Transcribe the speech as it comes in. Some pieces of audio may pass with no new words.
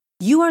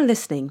You are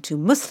listening to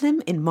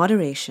Muslim in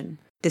Moderation,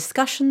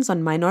 discussions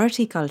on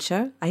minority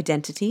culture,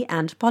 identity,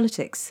 and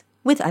politics,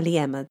 with Ali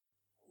Ahmed.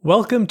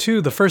 Welcome to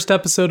the first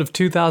episode of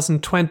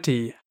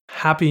 2020.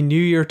 Happy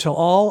New Year to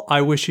all.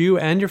 I wish you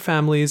and your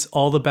families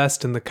all the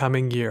best in the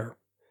coming year.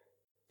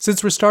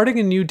 Since we're starting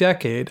a new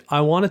decade,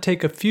 I want to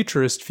take a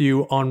futurist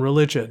view on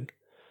religion.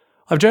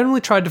 I've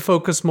generally tried to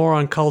focus more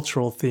on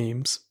cultural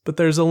themes, but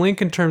there's a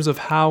link in terms of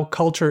how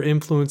culture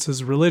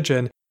influences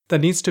religion that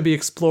needs to be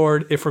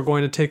explored if we're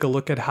going to take a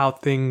look at how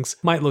things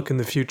might look in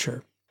the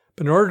future.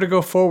 But in order to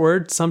go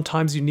forward,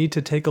 sometimes you need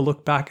to take a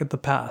look back at the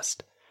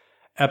past.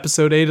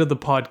 Episode 8 of the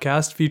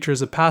podcast features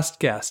a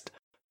past guest,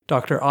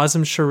 Dr.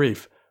 Azim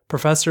Shariff,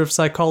 professor of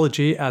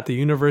psychology at the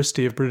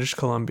University of British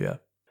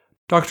Columbia.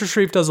 Dr.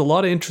 Shariff does a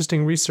lot of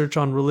interesting research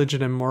on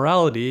religion and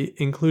morality,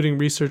 including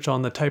research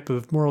on the type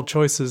of moral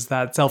choices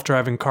that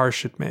self-driving cars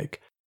should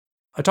make.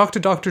 I talked to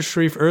Dr.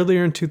 Shariff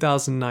earlier in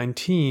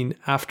 2019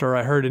 after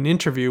I heard an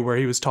interview where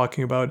he was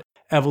talking about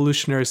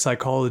evolutionary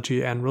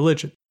psychology and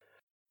religion.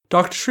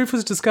 Dr. Shariff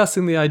was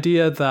discussing the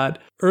idea that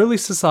early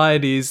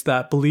societies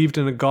that believed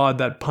in a god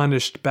that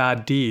punished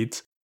bad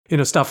deeds,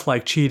 stuff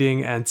like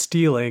cheating and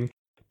stealing,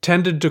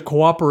 tended to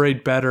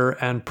cooperate better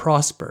and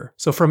prosper.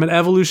 So from an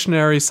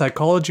evolutionary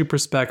psychology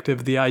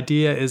perspective, the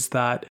idea is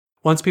that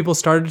once people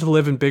started to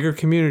live in bigger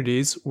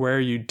communities where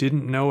you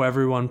didn't know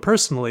everyone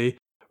personally,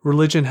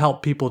 religion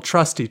helped people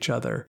trust each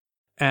other,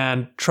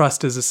 and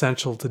trust is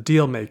essential to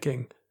deal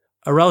making.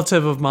 A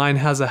relative of mine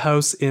has a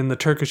house in the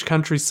Turkish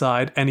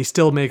countryside, and he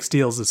still makes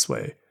deals this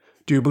way.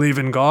 Do you believe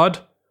in God?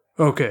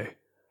 Okay,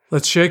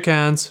 let's shake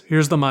hands,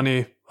 here's the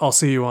money, I'll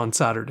see you on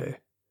Saturday.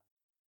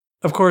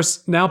 Of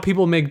course, now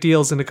people make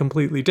deals in a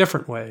completely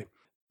different way.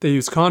 They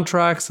use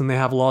contracts and they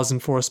have laws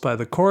enforced by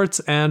the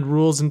courts and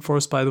rules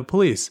enforced by the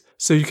police.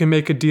 So you can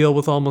make a deal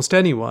with almost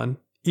anyone,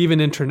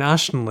 even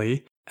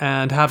internationally,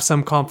 and have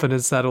some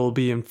confidence that it will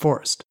be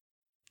enforced.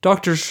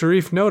 Dr.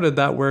 Shariff noted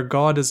that where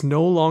God is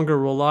no longer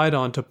relied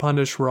on to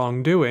punish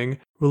wrongdoing,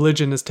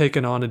 religion has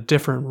taken on a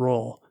different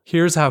role.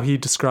 Here's how he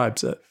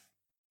describes it.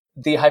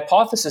 The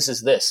hypothesis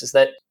is this, is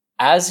that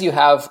as you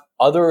have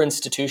other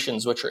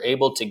institutions which are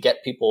able to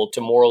get people to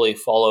morally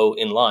follow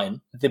in line,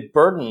 the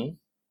burden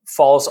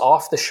falls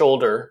off the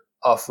shoulder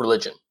of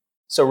religion.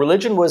 So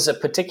religion was a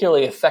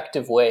particularly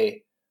effective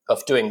way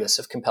of doing this,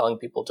 of compelling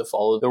people to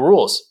follow the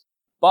rules.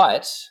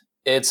 But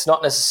it's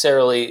not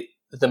necessarily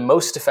the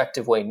most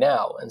effective way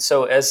now. And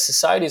so as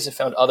societies have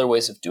found other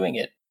ways of doing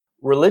it,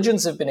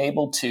 religions have been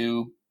able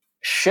to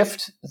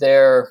shift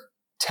their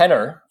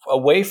tenor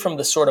away from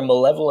the sort of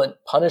malevolent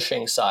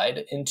punishing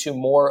side into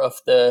more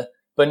of the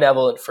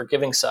benevolent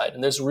forgiving side.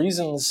 And there's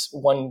reasons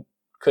one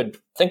could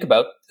think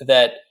about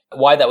that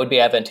why that would be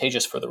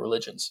advantageous for the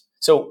religions.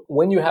 So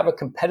when you have a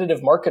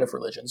competitive market of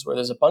religions where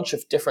there's a bunch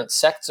of different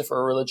sects of a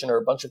religion or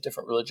a bunch of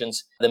different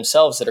religions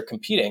themselves that are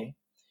competing,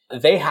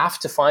 they have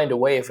to find a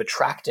way of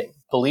attracting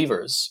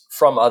believers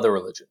from other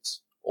religions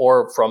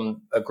or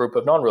from a group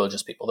of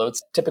non-religious people, though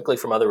it's typically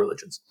from other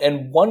religions.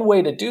 And one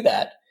way to do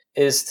that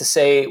is to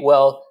say,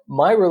 well,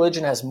 my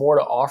religion has more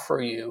to offer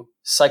you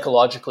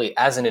psychologically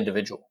as an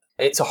individual.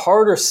 It's a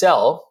harder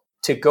sell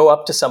to go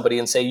up to somebody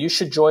and say, you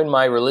should join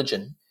my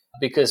religion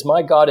because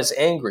my God is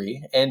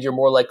angry and you're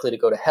more likely to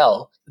go to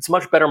hell. It's a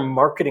much better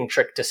marketing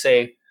trick to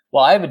say,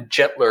 well, I have a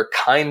gentler,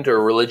 kinder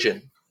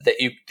religion that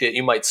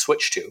you might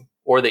switch to,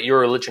 or that your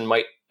religion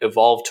might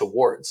evolve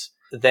towards,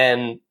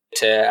 than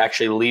to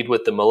actually lead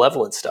with the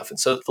malevolent stuff. And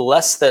so the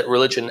less that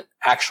religion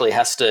actually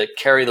has to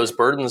carry those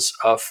burdens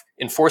of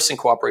enforcing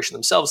cooperation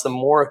themselves, the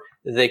more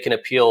they can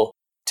appeal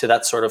to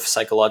that sort of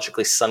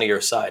psychologically sunnier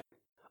side.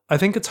 I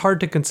think it's hard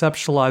to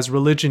conceptualize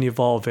religion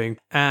evolving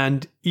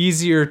and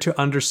easier to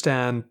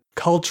understand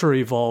culture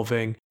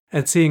evolving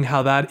and seeing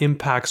how that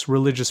impacts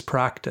religious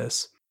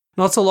practice.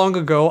 Not so long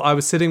ago, I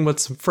was sitting with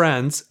some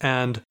friends,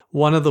 and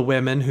one of the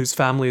women, whose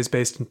family is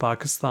based in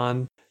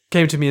Pakistan,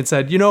 came to me and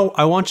said,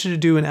 I want you to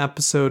do an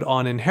episode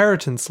on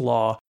inheritance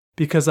law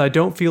because I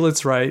don't feel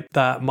it's right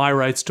that my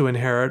rights to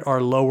inherit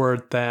are lower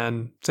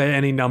than, say,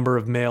 any number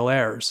of male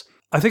heirs.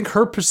 I think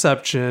her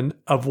perception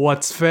of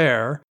what's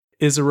fair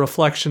is a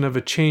reflection of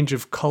a change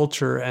of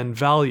culture and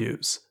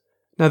values.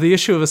 Now, the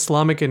issue of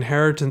Islamic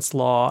inheritance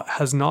law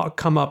has not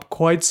come up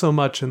quite so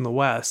much in the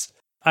West.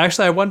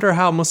 Actually, I wonder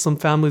how Muslim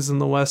families in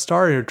the West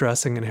are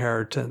addressing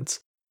inheritance.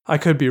 I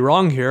could be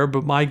wrong here,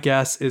 but my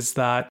guess is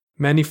that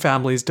many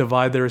families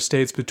divide their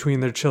estates between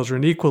their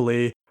children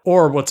equally,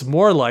 or what's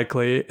more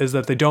likely is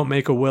that they don't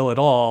make a will at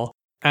all,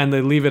 and they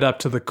leave it up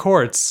to the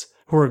courts,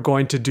 who are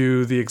going to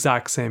do the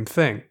exact same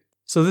thing.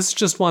 So this is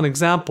just one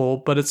example,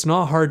 but it's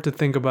not hard to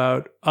think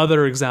about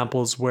other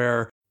examples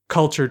where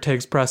culture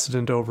takes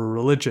precedent over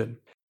religion.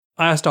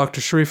 I asked Dr.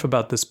 Shariff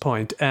about this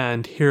point,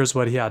 and here's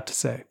what he had to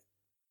say.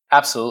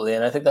 Absolutely.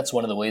 And I think that's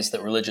one of the ways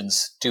that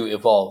religions do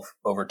evolve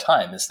over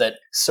time, is that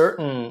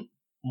certain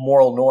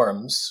moral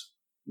norms,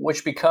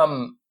 which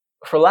become,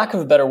 for lack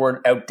of a better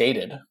word,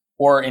 outdated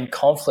or in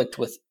conflict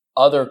with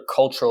other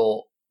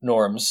cultural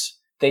norms,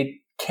 they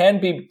can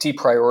be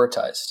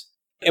deprioritized.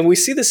 And we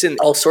see this in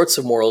all sorts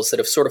of morals that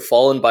have sort of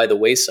fallen by the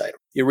wayside.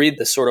 you read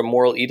the sort of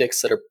moral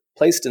edicts that are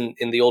placed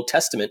in the Old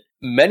Testament,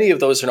 many of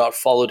those are not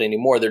followed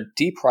anymore. They're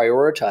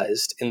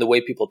deprioritized in the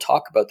way people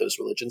talk about those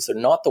religions. They're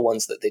not the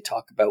ones that they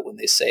talk about when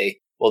they say,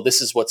 well,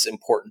 this is what's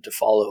important to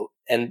follow.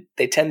 And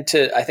they tend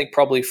to, I think,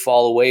 probably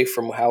fall away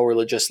from how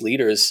religious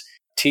leaders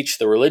teach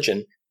the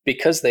religion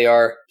because they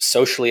are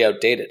socially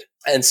outdated.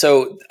 And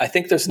so I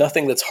think there's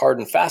nothing that's hard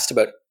and fast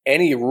about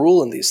any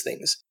rule in these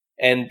things.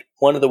 And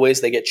one of the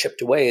ways they get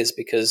chipped away is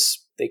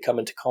because they come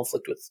into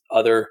conflict with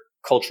other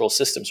cultural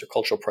systems or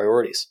cultural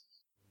priorities.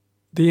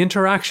 The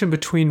interaction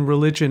between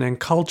religion and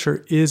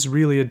culture is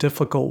really a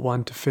difficult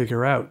one to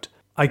figure out.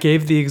 I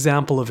gave the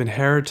example of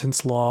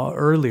inheritance law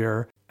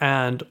earlier,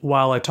 and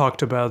while I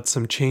talked about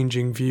some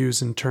changing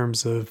views in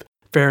terms of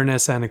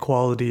fairness and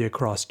equality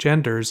across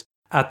genders,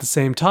 at the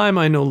same time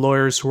I know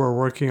lawyers who are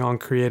working on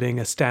creating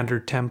a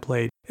standard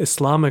template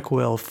Islamic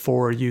will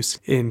for use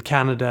in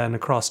Canada and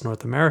across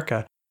North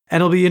America,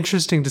 and it'll be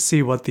interesting to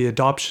see what the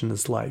adoption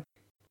is like.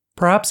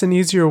 Perhaps an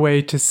easier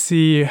way to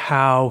see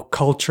how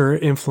culture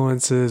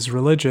influences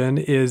religion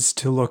is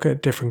to look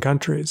at different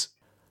countries.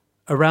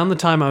 Around the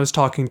time I was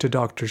talking to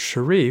Dr.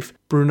 Sharif,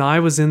 Brunei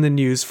was in the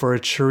news for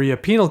its Sharia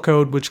penal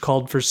code, which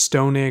called for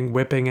stoning,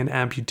 whipping, and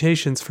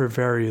amputations for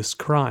various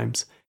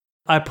crimes.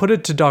 I put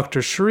it to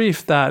Dr.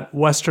 Sharif that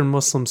Western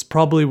Muslims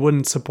probably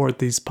wouldn't support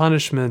these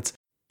punishments,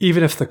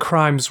 even if the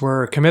crimes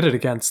were committed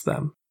against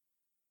them.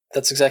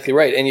 That's exactly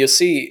right. And you'll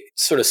see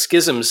sort of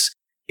schisms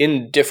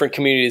in different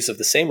communities of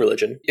the same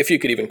religion, if you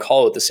could even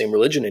call it the same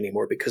religion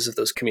anymore because of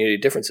those community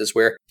differences,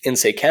 where in,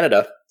 say,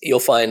 Canada,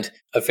 you'll find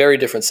a very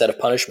different set of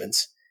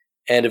punishments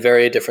and a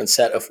very different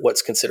set of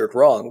what's considered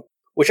wrong,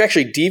 which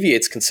actually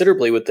deviates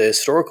considerably with the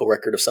historical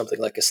record of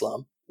something like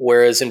Islam.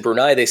 Whereas in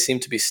Brunei, they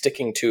seem to be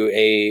sticking to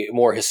a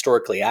more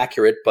historically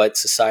accurate but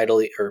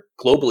societally or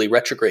globally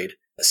retrograde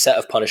set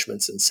of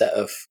punishments and set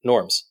of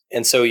norms.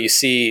 And so you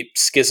see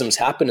schisms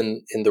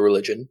happen in the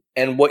religion.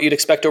 And what you'd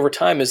expect over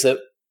time is that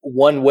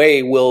one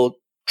way will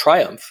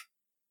triumph,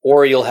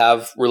 or you'll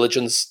have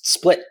religions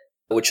split,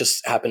 which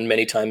has happened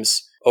many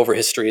times over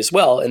history as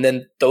well. And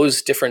then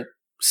those different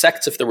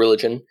sects of the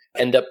religion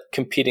end up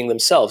competing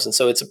themselves. And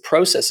so it's a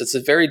process. It's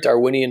a very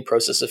Darwinian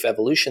process of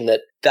evolution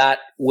that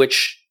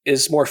which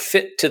is more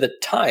fit to the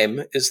time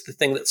is the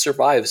thing that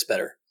survives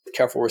better.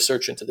 Careful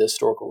research into the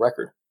historical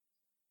record.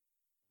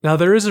 Now,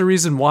 there is a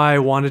reason why I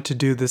wanted to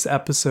do this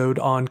episode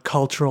on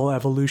cultural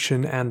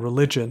evolution and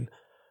religion.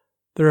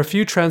 There are a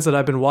few trends that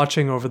I've been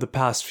watching over the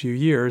past few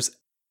years.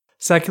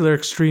 Secular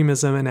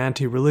extremism and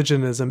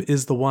anti-religionism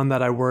is the one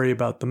that I worry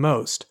about the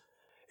most,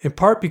 in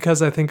part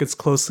because I think it's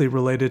closely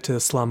related to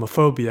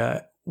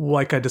Islamophobia,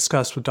 like I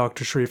discussed with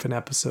Dr. Sharif in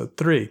episode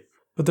 3.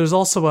 But there's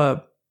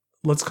also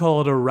let's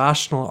call it a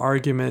rational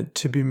argument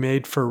to be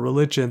made for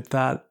religion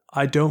that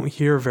I don't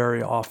hear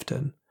very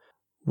often.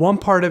 One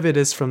part of it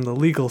is from the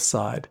legal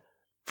side.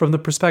 From the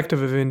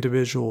perspective of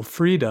individual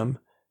freedom,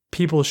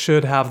 people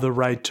should have the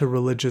right to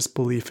religious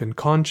belief and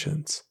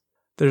conscience.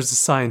 There's a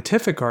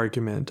scientific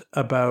argument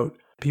about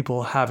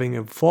people having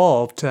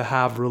evolved to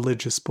have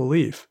religious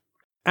belief.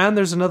 And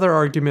there's another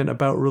argument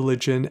about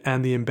religion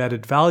and the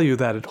embedded value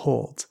that it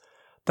holds.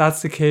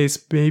 That's the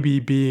case maybe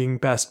being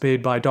best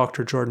made by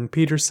Dr. Jordan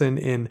Peterson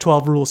in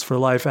 12 Rules for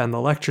Life and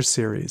the lecture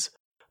series,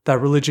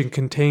 that religion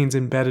contains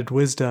embedded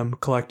wisdom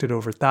collected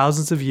over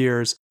thousands of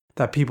years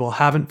that people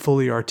haven't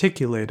fully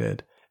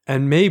articulated,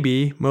 and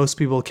maybe most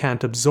people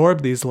can't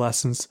absorb these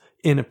lessons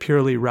in a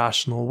purely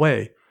rational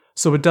way,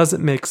 so it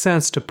doesn't make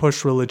sense to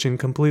push religion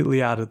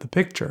completely out of the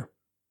picture.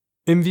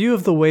 In view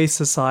of the way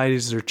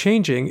societies are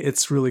changing,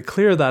 it's really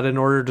clear that in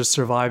order to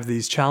survive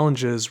these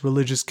challenges,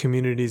 religious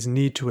communities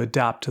need to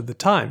adapt to the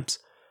times.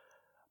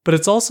 But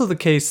it's also the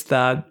case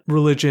that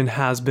religion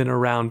has been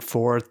around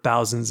for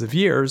thousands of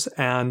years,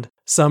 and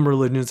some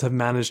religions have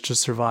managed to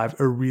survive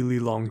a really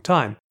long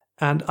time.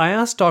 And I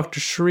asked Dr.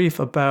 Sharif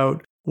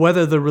about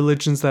whether the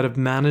religions that have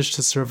managed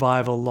to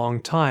survive a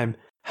long time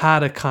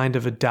had a kind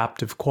of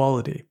adaptive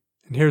quality.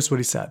 And here's what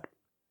he said.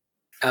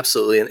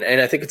 Absolutely.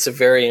 And I think it's a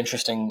very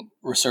interesting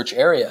research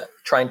area,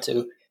 trying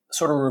to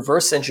sort of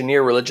reverse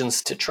engineer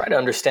religions to try to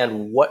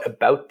understand what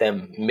about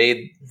them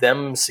made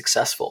them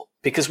successful.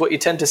 Because what you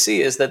tend to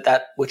see is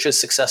that which is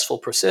successful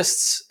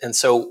persists. And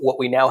so what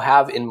we now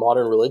have in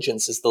modern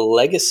religions is the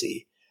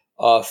legacy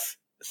of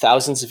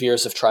thousands of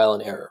years of trial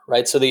and error,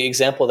 right? So the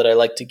example that I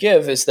like to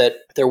give is that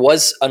there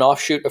was an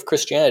offshoot of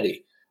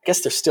Christianity. I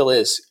guess there still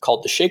is,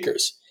 called the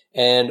Shakers.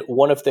 And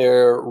one of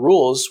their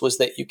rules was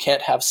that you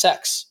can't have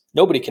sex.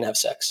 Nobody can have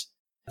sex.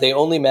 They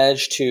only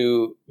managed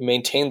to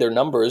maintain their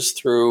numbers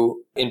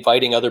through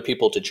inviting other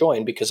people to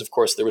join because, of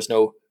course, there was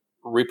no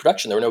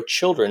reproduction. There were no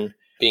children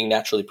being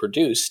naturally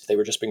produced. They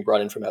were just being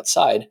brought in from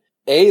outside.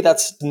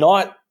 That's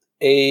not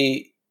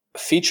a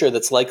feature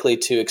that's likely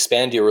to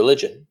expand your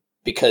religion,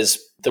 because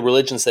the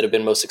religions that have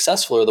been most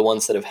successful are the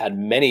ones that have had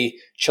many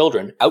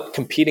children,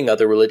 out-competing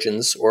other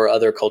religions or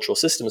other cultural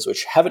systems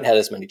which haven't had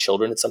as many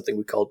children. It's something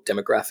we call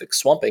demographic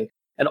swamping.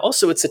 And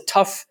also it's a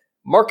tough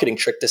marketing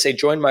trick to say,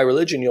 join my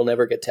religion, you'll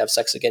never get to have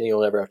sex again,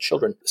 you'll never have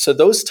children. So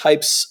those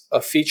types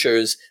of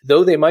features,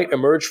 though they might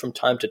emerge from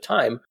time to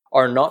time,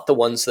 are not the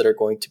ones that are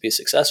going to be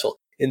successful.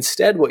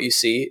 Instead, what you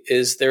see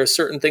is there are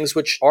certain things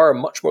which are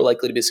much more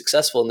likely to be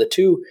successful. And the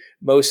two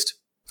most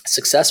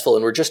successful,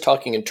 and we're just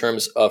talking in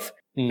terms of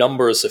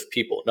numbers of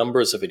people,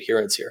 numbers of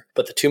adherents here,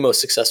 but the two most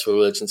successful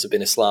religions have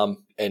been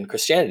Islam and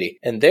Christianity.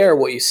 And there,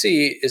 what you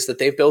see is that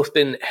they've both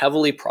been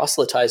heavily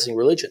proselytizing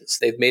religions.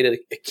 They've made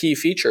it a key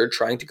feature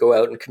trying to go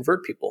out and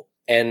convert people.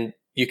 And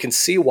you can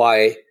see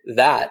why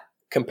that,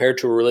 compared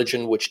to a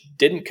religion which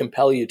didn't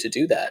compel you to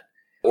do that,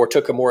 or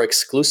took a more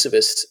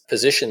exclusivist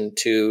position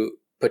to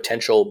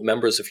potential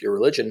members of your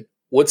religion,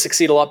 would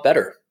succeed a lot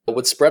better,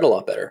 would spread a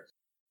lot better.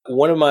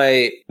 One of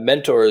my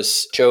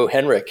mentors, Joe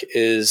Henrich,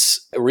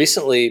 is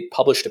recently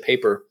published a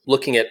paper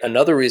looking at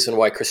another reason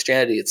why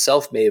Christianity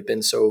itself may have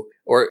been so,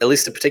 or at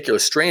least a particular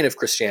strain of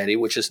Christianity,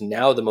 which is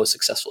now the most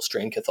successful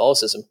strain,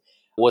 Catholicism,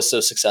 was so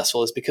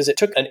successful, is because it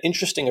took an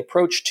interesting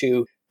approach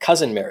to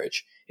cousin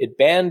marriage. It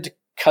banned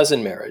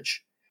cousin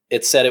marriage.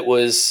 It said it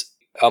was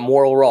a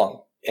moral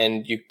wrong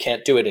and you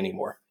can't do it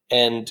anymore.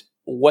 And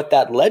what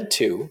that led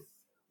to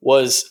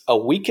was a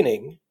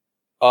weakening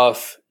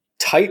of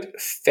tight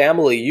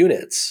family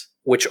units,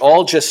 which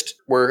all just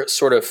were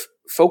sort of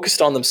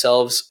focused on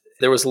themselves.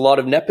 There was a lot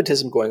of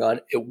nepotism going on.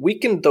 It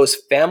weakened those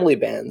family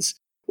bands,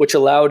 which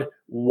allowed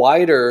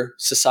wider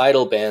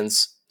societal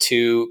bands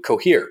to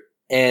cohere.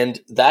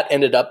 And that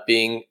ended up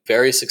being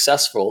very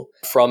successful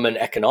from an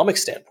economic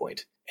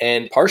standpoint.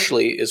 And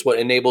partially is what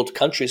enabled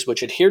countries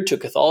which adhered to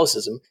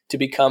Catholicism to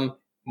become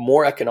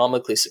more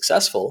economically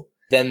successful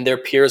than their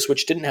peers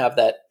which didn't have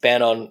that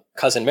ban on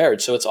cousin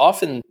marriage. So it's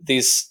often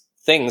these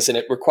things, and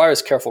it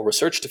requires careful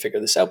research to figure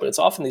this out, but it's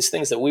often these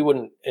things that we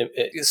wouldn't,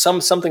 some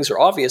things are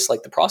obvious,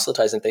 like the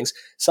proselytizing things.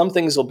 Some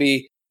things will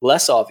be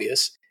less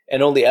obvious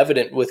and only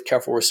evident with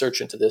careful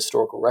research into the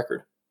historical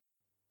record.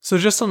 So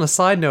just on a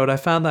side note, I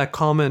found that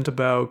comment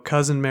about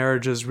cousin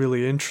marriages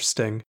really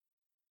interesting.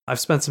 I've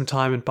spent some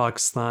time in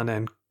Pakistan,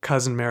 and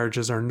cousin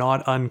marriages are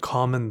not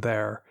uncommon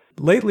there.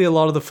 Lately, a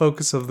lot of the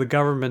focus of the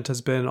government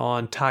has been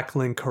on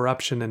tackling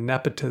corruption and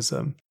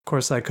nepotism. Of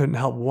course, I couldn't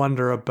help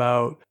wonder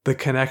about the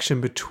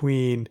connection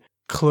between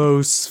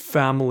close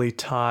family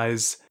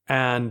ties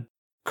and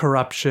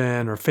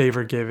corruption or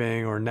favor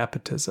giving or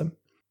nepotism.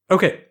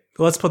 Okay,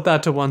 let's put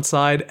that to one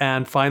side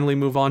and finally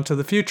move on to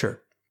the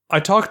future. I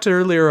talked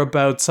earlier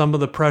about some of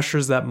the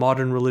pressures that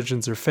modern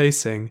religions are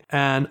facing,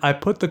 and I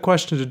put the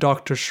question to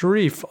Dr.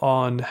 Sharif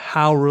on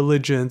how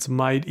religions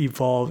might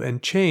evolve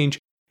and change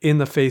in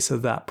the face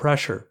of that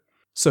pressure.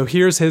 So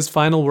here's his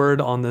final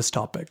word on this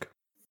topic.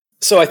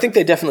 So I think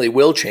they definitely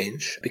will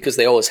change because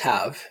they always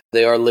have.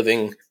 They are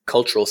living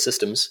cultural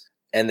systems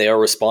and they are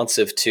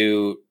responsive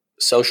to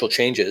social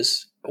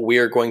changes. We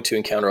are going to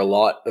encounter a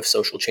lot of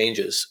social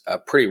changes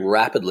pretty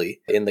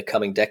rapidly in the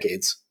coming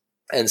decades.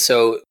 And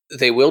so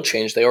they will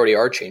change. They already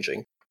are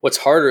changing. What's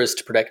harder is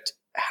to predict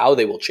how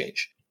they will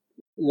change.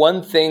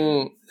 One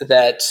thing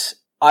that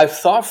I've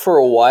thought for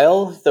a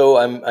while, though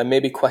I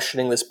may be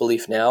questioning this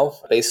belief now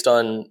based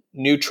on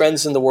new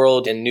trends in the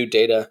world and new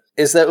data,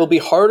 is that it will be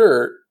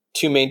harder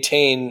to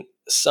maintain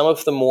some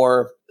of the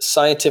more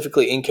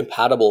scientifically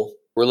incompatible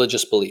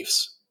religious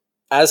beliefs.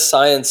 As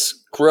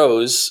science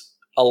grows,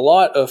 a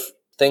lot of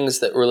things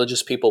that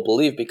religious people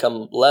believe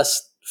become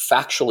less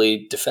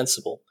factually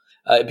defensible.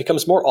 It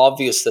becomes more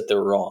obvious that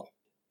they're wrong.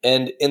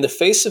 And in the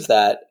face of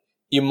that,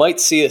 you might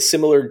see a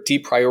similar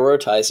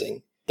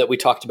deprioritizing that we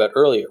talked about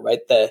earlier, right?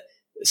 The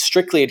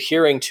strictly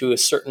adhering to a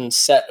certain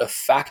set of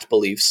fact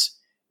beliefs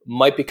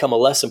might become a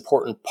less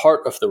important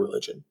part of the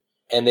religion.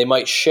 And they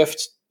might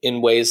shift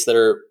in ways that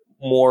are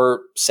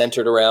more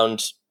centered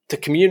around the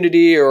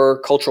community or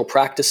cultural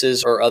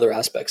practices or other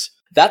aspects.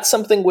 That's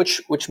something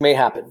which may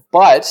happen.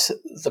 But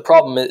the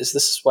problem is,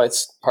 this is why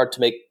it's hard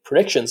to make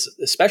predictions,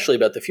 especially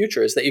about the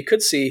future, is that you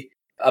could see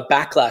a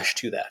backlash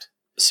to that.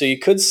 So you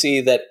could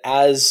see that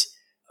as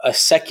a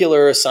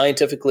secular,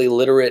 scientifically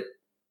literate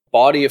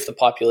body of the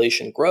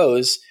population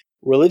grows,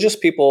 religious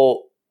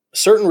people,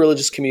 certain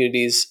religious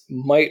communities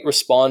might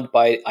respond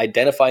by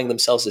identifying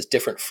themselves as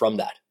different from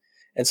that.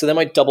 And so they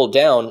might double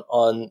down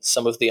on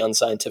some of the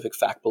unscientific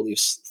fact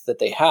beliefs that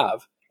they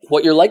have.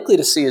 What you're likely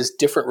to see is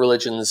different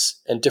religions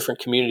and different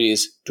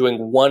communities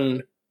doing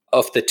one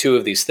of the two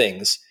of these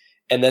things,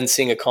 and then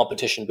seeing a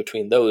competition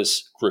between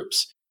those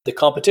groups. The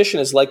competition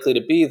is likely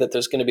to be that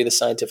there's going to be the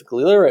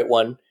scientifically literate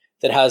one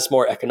that has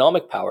more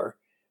economic power,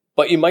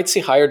 but you might see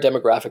higher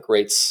demographic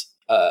rates,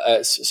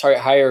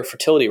 higher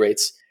fertility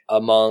rates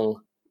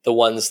among the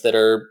ones that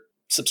are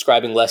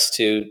subscribing less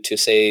to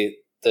say,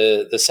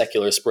 the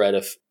secular spread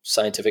of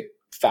scientific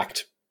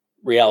fact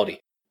reality.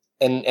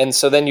 And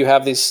so then you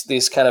have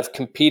these kind of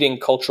competing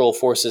cultural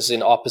forces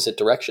in opposite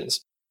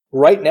directions.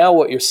 Right now,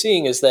 what you're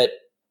seeing is that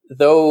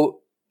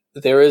though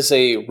there is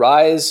a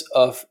rise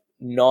of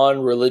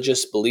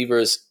non-religious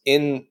believers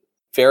in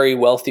very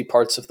wealthy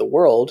parts of the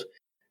world,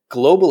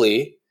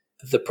 globally,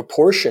 the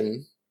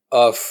proportion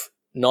of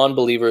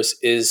non-believers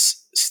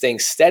is staying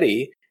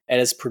steady and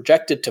is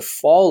projected to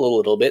fall a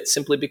little bit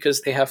simply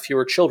because they have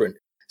fewer children.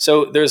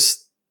 So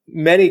there's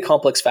many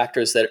complex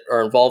factors that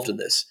are involved in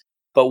this.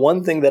 But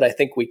one thing that I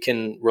think we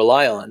can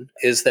rely on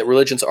is that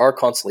religions are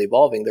constantly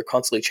evolving, they're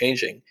constantly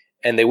changing,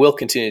 and they will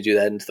continue to do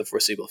that into the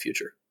foreseeable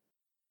future.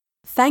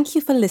 Thank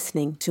you for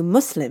listening to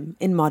Muslim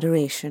in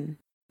Moderation.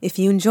 If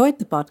you enjoyed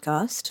the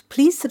podcast,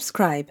 please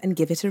subscribe and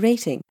give it a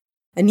rating.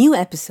 A new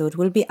episode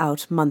will be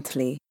out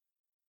monthly.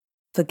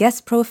 For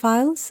guest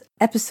profiles,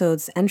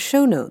 episodes, and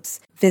show notes,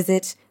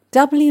 visit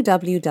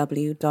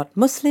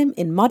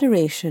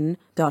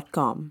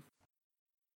www.musliminmoderation.com.